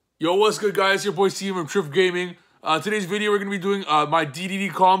Yo, what's good, guys? Your boy Steve from Trif Gaming. Today's video, we're going to be doing my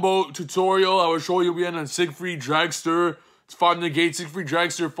DDD combo tutorial. I will show you again on Siegfried Dragster. It's 5 negate, Siegfried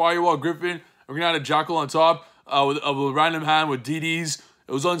Dragster, Firewall, Griffin. We're going to add a Jackal on top with a random hand with DDs.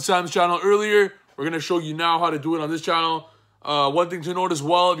 It was on Sam's channel earlier. We're going to show you now how to do it on this channel. One thing to note as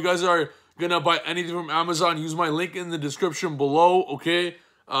well, if you guys are going to buy anything from Amazon, use my link in the description below, okay?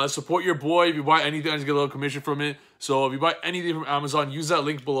 Support your boy. If you buy anything, I just get a little commission from it. So if you buy anything from Amazon, use that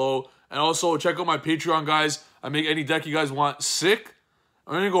link below. And also check out my Patreon, guys. I make any deck you guys want sick.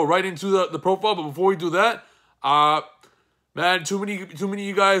 I'm gonna go right into the profile, but before we do that, man, too many of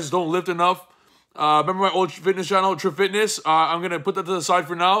you guys don't lift enough. Remember my old fitness channel, Trif Fitness? I'm gonna put that to the side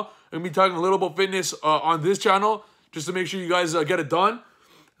for now. I'm gonna be talking a little about fitness on this channel, just to make sure you guys get it done.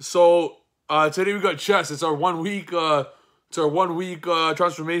 So today we got chest. It's our 1 week. It's our 1 week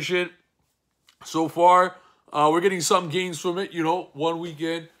transformation. So far, we're getting some gains from it. You know, 1 week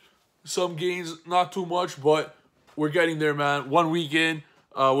in, some gains, not too much, but we're getting there, man. 1 week in,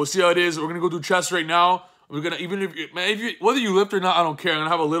 we'll see how it is. We're gonna go do chest right now. We're gonna whether you lift or not, I don't care. I'm gonna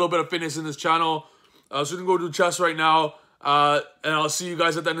have a little bit of fitness in this channel. So we're gonna go do chest right now, and I'll see you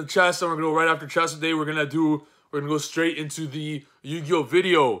guys at the end of chest. And we're gonna go right after chest today. We're gonna go straight into the Yu-Gi-Oh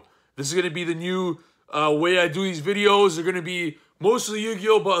video. This is gonna be the new way I do these videos. They're gonna be mostly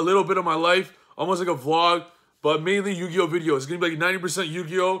Yu-Gi-Oh, but a little bit of my life, almost like a vlog, but mainly Yu-Gi-Oh videos. It's gonna be like 90%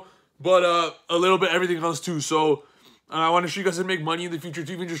 Yu-Gi-Oh, but a little bit everything else too. So I want to show you guys how to make money in the future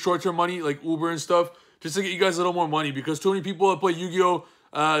too, even just short-term money like Uber and stuff, just to get you guys a little more money. Because too many people that play Yu-Gi-Oh,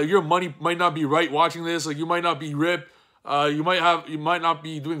 your money might not be right watching this. Like, you might not be ripped. You might not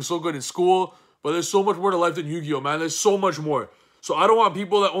be doing so good in school. But there's so much more to life than Yu-Gi-Oh, man. There's so much more. So I don't want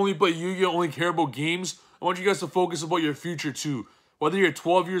people that only play Yu-Gi-Oh, only care about games. I want you guys to focus about your future too. Whether you're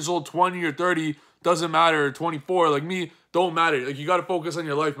 12 years old, 20, or 30, doesn't matter. 24, like me, don't matter. Like, you got to focus on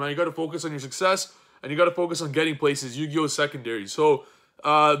your life, man. You got to focus on your success, and you got to focus on getting places. Yu-Gi-Oh is secondary. So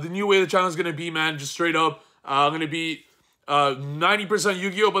the new way the channel is going to be, man, just straight up, I'm going to be 90%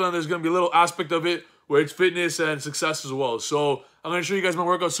 Yu-Gi-Oh, but then there's going to be a little aspect of it where it's fitness and success as well. So I'm going to show you guys my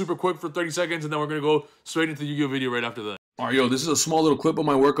workout super quick for 30 seconds, and then we're going to go straight into the Yu-Gi-Oh video right after that. Alright, yo, this is a small little clip of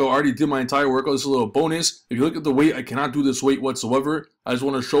my workout. I already did my entire workout. This is a little bonus. If you look at the weight, I cannot do this weight whatsoever. I just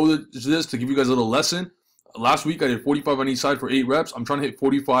want to show this to give you guys a little lesson. Last week, I did 45 on each side for 8 reps. I'm trying to hit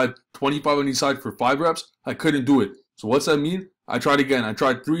 45, 25 on each side for 5 reps. I couldn't do it. So what's that mean? I tried again. I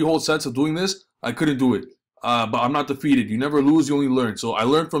tried 3 whole sets of doing this. I couldn't do it. But I'm not defeated. You never lose, you only learn. So I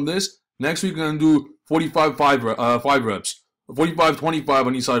learned from this. Next week, I'm going to do 45, 5 reps. 45, 25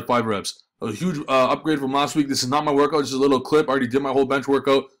 on each side, 5 reps. A huge upgrade from last week. This is not my workout. This is a little clip. I already did my whole bench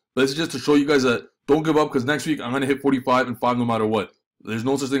workout. But this is just to show you guys that don't give up, because next week I'm going to hit 45 and 5 no matter what. There's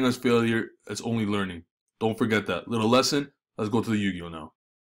no such thing as failure. It's only learning. Don't forget that. Little lesson. Let's go to the Yu-Gi-Oh now.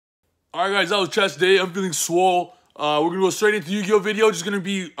 Alright, guys, that was chest day. I'm feeling swole. We're going to go straight into the Yu-Gi-Oh video. Just going to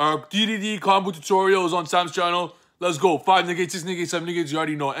be our DDD combo tutorial. Is on Sam's channel. Let's go. 5 negates, 6 negates, 7 negates. You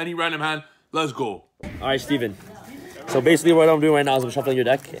already know. Any random hand. Let's go. Alright, Steven. So basically what I'm doing right now is I'm shuffling your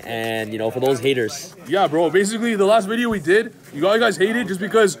deck, and, you know, for those haters. Yeah, bro, basically the last video we did, you guys hated just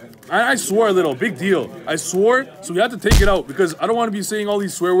because I swore a little. Big deal. I swore, so we had to take it out because I don't want to be saying all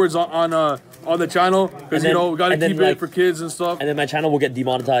these swear words on the channel, because, you know, we got to keep it for kids and stuff. And then my channel will get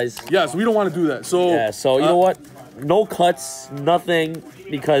demonetized. Yeah, so we don't want to do that. So yeah, so you know what? No cuts, nothing,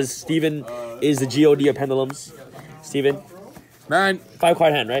 because Steven is the GOD of Pendulums. Steven. Man. 5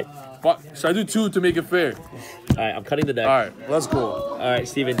 card hand, right? Should I do 2 to make it fair? Alright, I'm cutting the deck. Alright, let's go. Alright,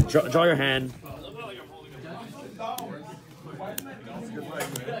 Steven, draw your hand.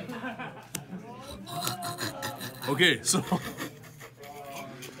 Okay, so...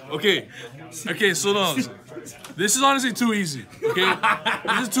 Okay, so no. This is honestly too easy, okay?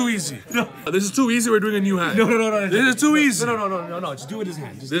 This is too easy. No. This is too easy, we're doing a new hand. No. This is too easy. No. Just do it this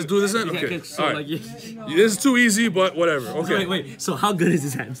hand. Just do this hand? Okay. So, all right. This is too easy, but whatever. Okay. Wait. So how good is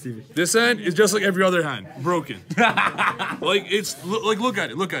this hand, Steven? This hand is just like every other hand. Broken. Like, it's... Like, look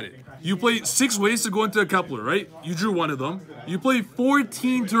at it. You play 6 ways to go into a Kepler, right? You drew 1 of them. You play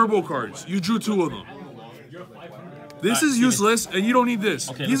 14 turbo cards. You drew 2 of them. This is useless, and you don't need this.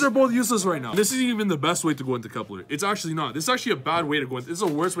 Okay, these are both useless right now. This isn't even the best way to go into Kepler. It's actually not. This is actually a bad way to go into. This is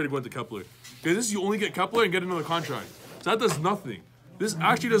the worst way to go into Kepler. Because this, you only get Kepler and get another contract. So that does nothing. This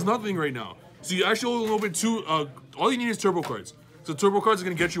actually does nothing right now. So you actually only open 2, all you need is turbo cards. So turbo cards are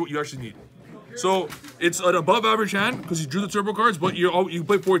going to get you what you actually need. So it's an above average hand because you drew the turbo cards, but you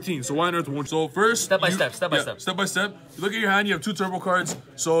play 14. So why on earth won't? So first, step by step. Step by step. You look at your hand. You have 2 turbo cards,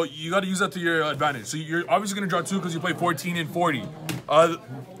 so you got to use that to your advantage. So you're obviously gonna draw 2 because you play 14 and 40.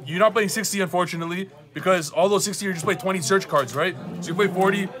 You're not playing 60, unfortunately, because all those 60 you just play 20 search cards, right? So you play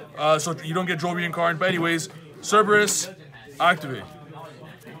 40, so you don't get draw reincarnate. But anyways, Cerberus, activate.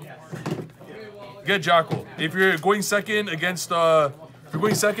 Get Jackal. If you're going second against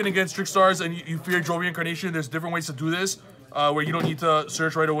Trickstars and you fear draw reincarnation, there's different ways to do this, where you don't need to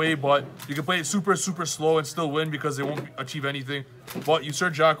search right away, but you can play it super slow and still win because they won't achieve anything. But you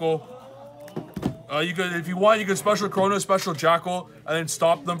search Jackal. You could, if you want, you could special Chrono, special Jackal, and then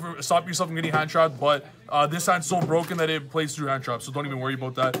stop yourself from getting hand trapped. But this hand's so broken that it plays through hand traps, so don't even worry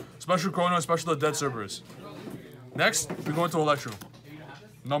about that. Special Chrono, special the dead Cerberus. Next, we go into Electrum.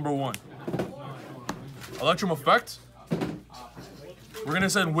 Number 1. Electrum effect. We're gonna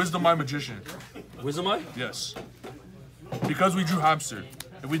send Wisdom Eye Magician. Wisdom Eye? Yes. Because we drew Hamster.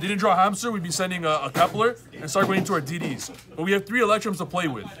 If we didn't draw Hamster, we'd be sending a Kepler and start going into our DDs. But we have 3 Electrums to play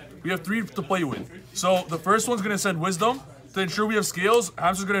with. So the first one's gonna send Wisdom to ensure we have scales.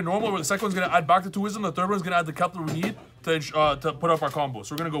 Hamster's gonna normal. The second one's gonna add back the 2 Wisdom. The third one's gonna add the Kepler we need to put up our combo.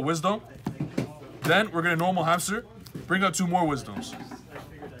 So we're gonna go Wisdom. Then we're gonna normal Hamster. Bring out 2 more Wisdoms.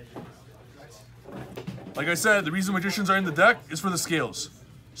 Like I said, the reason Magicians are in the deck is for the scales.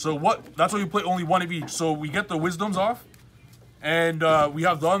 So that's why we play only 1 of each. So we get the Wisdoms off, and we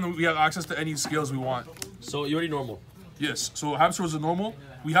have access to any scales we want. So you already normal. Yes, so Hamster was a normal.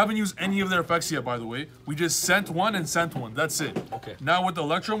 We haven't used any of their effects yet, by the way. We just sent 1 and sent 1. That's it. Okay. Now with the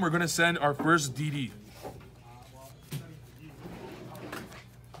Electrum, we're gonna send our first DD.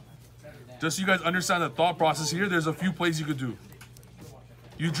 Just so you guys understand the thought process here, there's a few plays you could do.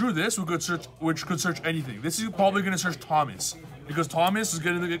 You drew this, which could search anything. This is probably gonna search Thomas, because Thomas is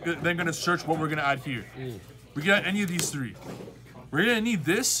then gonna search what we're gonna add here. We can add any of these 3. We're gonna need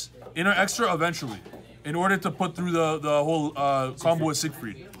this in our extra eventually, in order to put through the whole combo with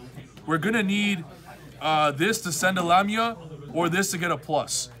Siegfried. We're gonna need this to send a Lamia, or this to get a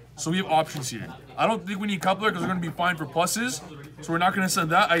plus. So we have options here. I don't think we need Kepler because we're gonna be fine for pluses. So we're not gonna send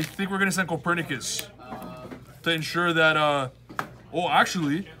that. I think we're gonna send Copernicus to ensure that. Oh,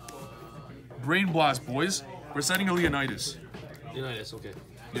 actually, Brain Blast, boys. We're sending a Leonidas. Leonidas, okay.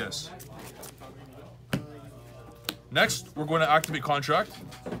 Yes. Next, we're going to activate Contract.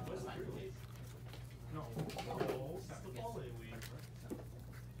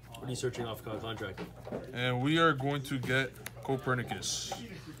 What are you searching off Contract? And we are going to get Copernicus.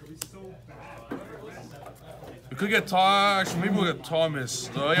 We could get actually, maybe we'll get Thomas.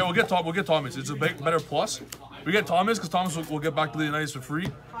 Yeah, we'll get Thomas. It's a better plus. We get Thomas because Thomas will get back to Leonidas for free.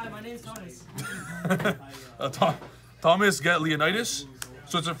 Hi, my name's Thomas. Thomas get Leonidas,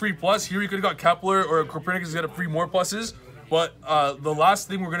 so it's a free plus. Here we could have got Kepler or Copernicus get a free more pluses. But the last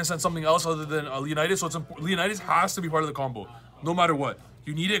thing we're gonna send something else other than Leonidas. So Leonidas has to be part of the combo, no matter what.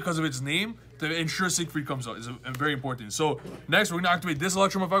 You need it because of its name to ensure Siegfried comes out. It's very important. So next we're gonna activate this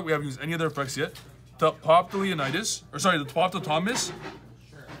Electrum effect. We haven't used any other effects yet. To pop the Leonidas, or sorry, to pop the Thomas,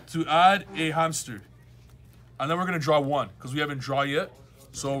 to add a Hamster. And then we're gonna draw 1 because we haven't drawn yet.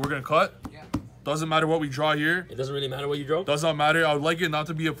 So we're gonna cut. Doesn't matter what we draw here. It doesn't really matter what you draw? Does not matter. I would like it not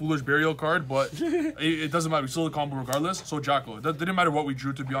to be a foolish burial card, but it doesn't matter. We still the combo regardless. So Jackal. It didn't matter what we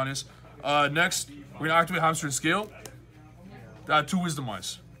drew, to be honest. Next, we're gonna activate Hamster and Scale. Add 2 Wisdom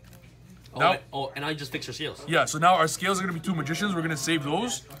Eyes. And I just fix your scales. Yeah, so now our scales are gonna be 2 Magicians. We're gonna save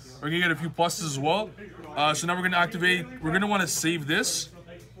those. We're gonna get a few pluses as well. So now we're gonna activate. We're gonna want to save this.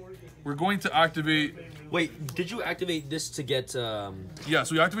 We're going to activate. Wait, did you activate this to get? Yeah,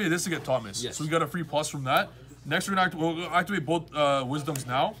 so we activated this to get Thomas. Yes. So we got a free plus from that. Next, we'll activate both Wisdoms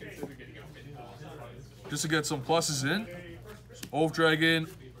now, just to get some pluses in. So Oath Dragon,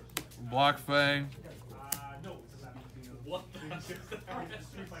 Black Fang.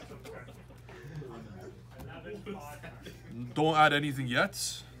 Don't add anything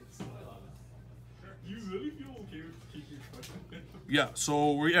yet. Yeah,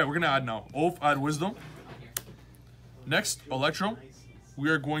 so we're gonna add now. Oath, add Wisdom. Next, Electrum. We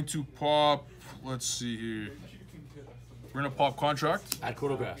are going to pop. Let's see here. We're gonna pop Contract. Add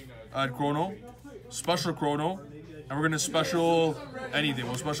Chronograph. Add Chrono. Special Chrono. And we're gonna special anything.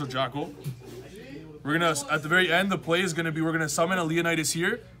 We'll special Jackal. We're gonna at the very end. The play is gonna be we're gonna summon a Leonidas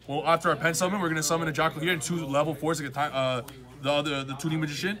here. Well, after our pen summon, we're gonna summon a Jackal here and 2 level 4s to get time, the 2D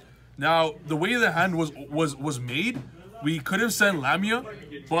Magician. Now, the way the hand was made, we could have sent Lamia,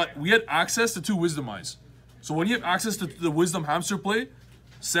 but we had access to 2 Wisdom Eyes. So when you have access to the Wisdom Hamster play,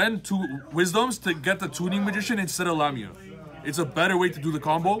 send 2 Wisdoms to get the Tuning Magician instead of Lamia. It's a better way to do the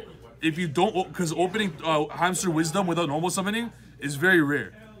combo. if you don't, because opening Hamster Wisdom without normal summoning is very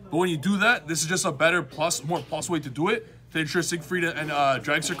rare. But when you do that, this is just a better more plus way to do it to ensure Siegfried and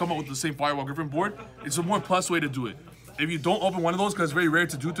Dragster come out with the same Firewall Griffin board. It's a more plus way to do it. If you don't open one of those, because it's very rare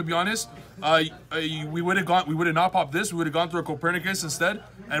to do, to be honest, we would have not popped this. We would have gone through a Copernicus instead,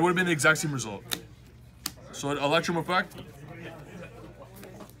 and it would have been the exact same result. So an Electrum effect.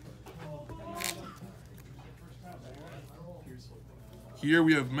 Here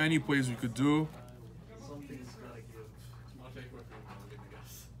we have many plays we could do.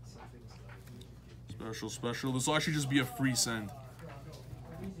 Special. This will actually just be a free send.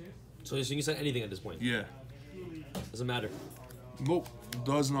 So you can send anything at this point? Yeah. Doesn't matter. Nope.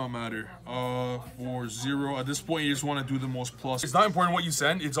 Does not matter. For 0. At this point, you just want to do the most plus. It's not important what you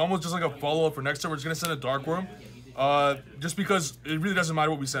send. It's almost just like a follow-up for next time. We're just going to send a Dark Worm. Just because it really doesn't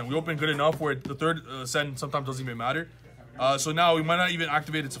matter what we send. We open good enough where the third send sometimes doesn't even matter. So now we might not even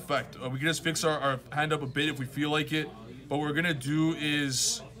activate its effect. We can just fix our hand up a bit if we feel like it. But what we're going to do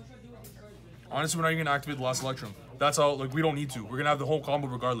is... Honestly, we're not even going to activate the last Electrum. That's how, like, we don't need to. We're going to have the whole combo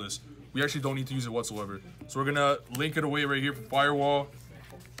regardless. We actually don't need to use it whatsoever. So we're going to link it away right here for Firewall.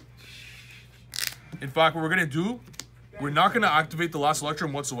 In fact, what we're going to do, we're not going to activate the last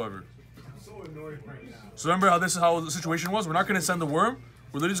Electrum whatsoever. So remember how this is how the situation was? We're not going to send the Worm.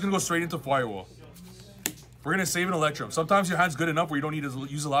 We're literally just going to go straight into Firewall. We're going to save an Electrum. Sometimes your hand's good enough where you don't need to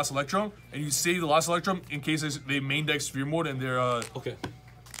use the last Electrum. And you save the last Electrum in case they main deck Sphere Mode and they're... Okay.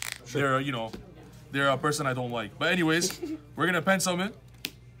 Sure. They're, you know, they're a person I don't like. But anyways, we're going to pen summon.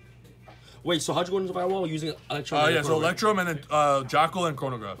 Wait, so how'd you go into Firewall using Electrum? Yeah, so Electrum and then Jackal and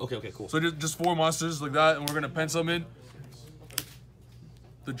Chronograph. Okay, cool. So just 4 monsters like that, and we're going to pen summon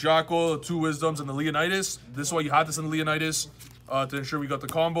the Jackal, the 2 Wisdoms, and the Leonidas. This is why you had to send the Leonidas to ensure we got the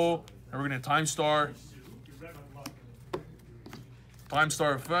combo. And we're going to Time Star. Time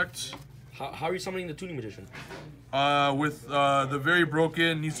Star effect. How are you summoning the Tuning Magician? With the very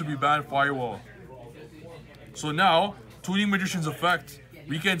broken, needs to be banned Firewall. So now, Tuning Magician's effect,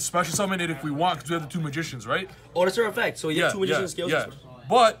 we can special summon it if we want because we have the 2 Magicians, right? Oh, that's our effect. So you have 2 Magician skills? Yeah,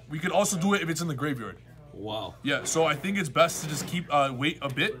 but we can also do it if it's in the graveyard. Wow. Yeah, so I think it's best to just keep wait a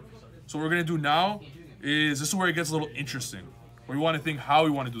bit. So what we're going to do now is, this is where it gets a little interesting. Where we want to think how we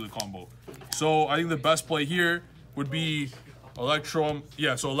want to do the combo. So I think the best play here would be Electrum.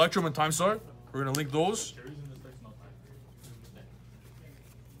 Yeah, so Electrum and Time Star. We're going to link those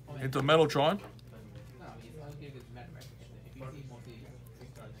into Metaltron.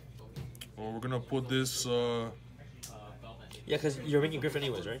 Well, we're going to put this... Yeah, because you're making Griffin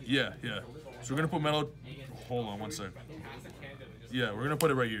anyways, right? Yeah. So we're going to put Metal... Hold on one sec. Yeah, we're going to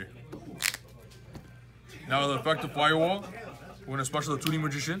put it right here. Now the effect of Firewall, we're going to special the Tuning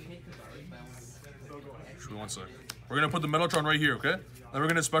Magician. One sec. We're going to put the Metaltron right here, okay? Then we're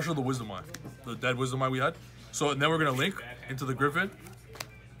going to special the Wisdom Eye. The dead Wisdom Eye we had. So then we're going to link into the Griffin.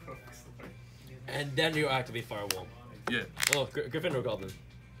 And then you activate Firewall. Yeah. Oh, Griffin or Goblin?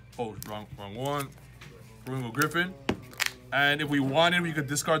 Oh, wrong one. We're going to go Griffin. And if we wanted, we could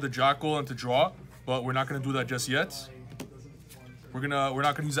discard the Jackal and to draw. But we're not going to do that just yet. We're not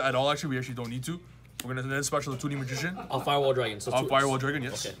going to use it at all, actually. We actually don't need to. We're going to then special the Tuning Magician. On Firewall Dragon. So on Firewall Dragon,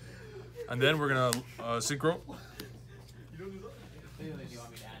 yes. Okay. And then we're going to Synchro.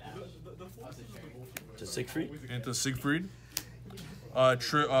 To Siegfried? Into Siegfried.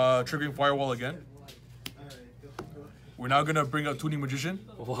 Triggering Firewall again. We're now going to bring out Tuning Magician.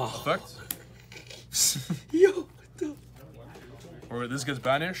 Wow. Effect. Yo, or this gets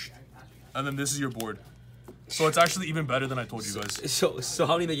banished. And then this is your board. So it's actually even better than I told you guys. So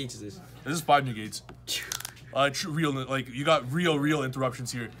how many negates is this? This is 5 negates. You got real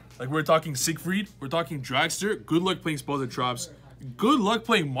interruptions here. Like, we're talking Siegfried, we're talking Dragster. Good luck playing spells and traps. Good luck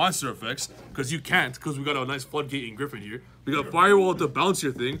playing monster effects, because you can't, because we got a nice floodgate in Griffin here. We got Firewall to bounce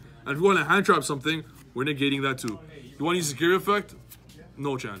your thing, and if you want to hand trap something, we're negating that too. You want to use Security Effect?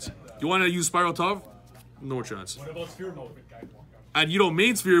 No chance. You want to use Spiral Top? No chance. What about Sphere Mode? And you don't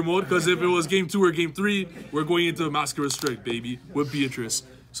main Sphere Mode, because if it was game 2 or game 3, we're going into Massacre Restrict, baby, with Beatrice.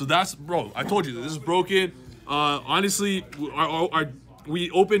 So that's, bro, I told you, this is broken. Honestly, we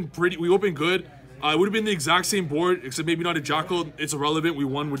opened good. It would have been the exact same board, except maybe not a Jackal. It's irrelevant. We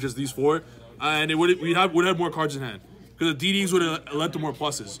won with just these 4, and it would have more cards in hand because the DDs would have led to more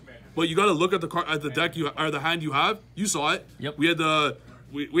pluses. But you got to look at the deck or the hand you have. You saw it. Yep. We had the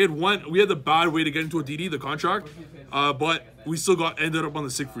bad way to get into a DD, the contract, but we still ended up on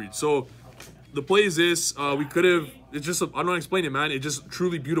the Siegfried. So the play is this. We could have. It's just I don't know how to explain it, man. It's just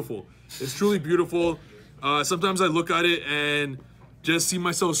truly beautiful. It's truly beautiful. Sometimes I look at it and just see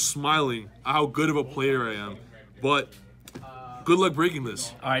myself smiling at how good of a player I am. But good luck breaking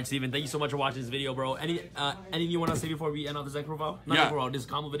this. All right, Steven, thank you so much for watching this video, bro. Anything you want to say before we end off this deck profile? Not deck profile, this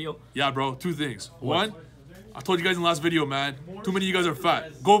combo video. Yeah, bro. Two things. One, I told you guys in the last video, man. Too many of you guys are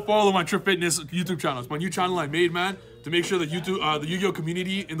fat. Go follow my Trif Fitness YouTube channel. It's my new channel I made, man, to make sure that the Yu-Gi-Oh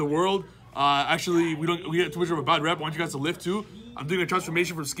community in the world, actually, we get too much of a bad rep. I want you guys to lift too. I'm doing a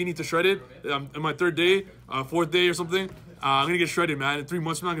transformation from skinny to shredded. In my third day, fourth day or something. I'm gonna get shredded, man. In 3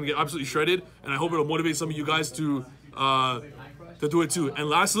 months from now, I'm gonna get absolutely shredded, and I hope it'll motivate some of you guys to do it too. And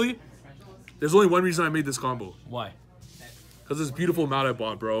lastly, there's only one reason I made this combo. Why? Because this beautiful mat I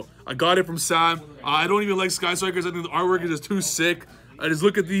bought, bro. I got it from Sam. I don't even like Sky Strikers. I think the artwork is just too sick. I just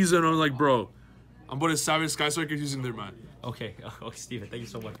look at these and I'm like, bro, I'm going to savage Sky Strikers using their mat. Okay, Steven, thank you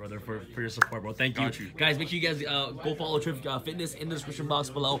so much, brother, for your support, bro. Thank you. Guys, make sure you guys go follow Trif Fitness in the description box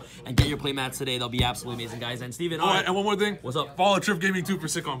below and get your play mats today. They'll be absolutely amazing, guys. And Steven, and one more thing. What's up? Follow Trif Gaming too for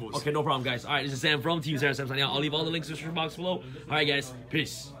sick combos. Okay, no problem, guys. All right, this is Sam from Team Sarah Sam signing out. I'll leave all the links in the description box below. All right, guys,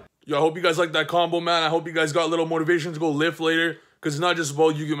 peace. Yo, I hope you guys like that combo, man. I hope you guys got a little motivation to go lift later. Because it's not just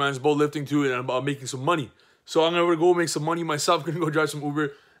about Yu-Gi-Oh, man. It's about lifting too and about making some money. So I'm going to go make some money myself. Going to go drive some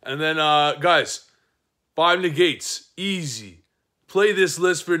Uber. And then, guys, 5 negates. Easy. Play this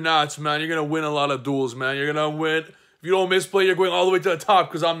list for Nats, man. You're going to win a lot of duels, man. You're going to win. If you don't misplay, you're going all the way to the top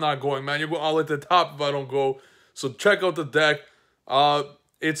because I'm not going, man. You're going all the way to the top if I don't go. So check out the deck.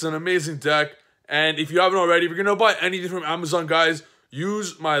 It's an amazing deck. And if you haven't already, if you're going to buy anything from Amazon, guys,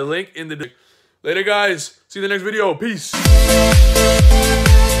 use my link in the... Later, guys. See you in the next video. Peace.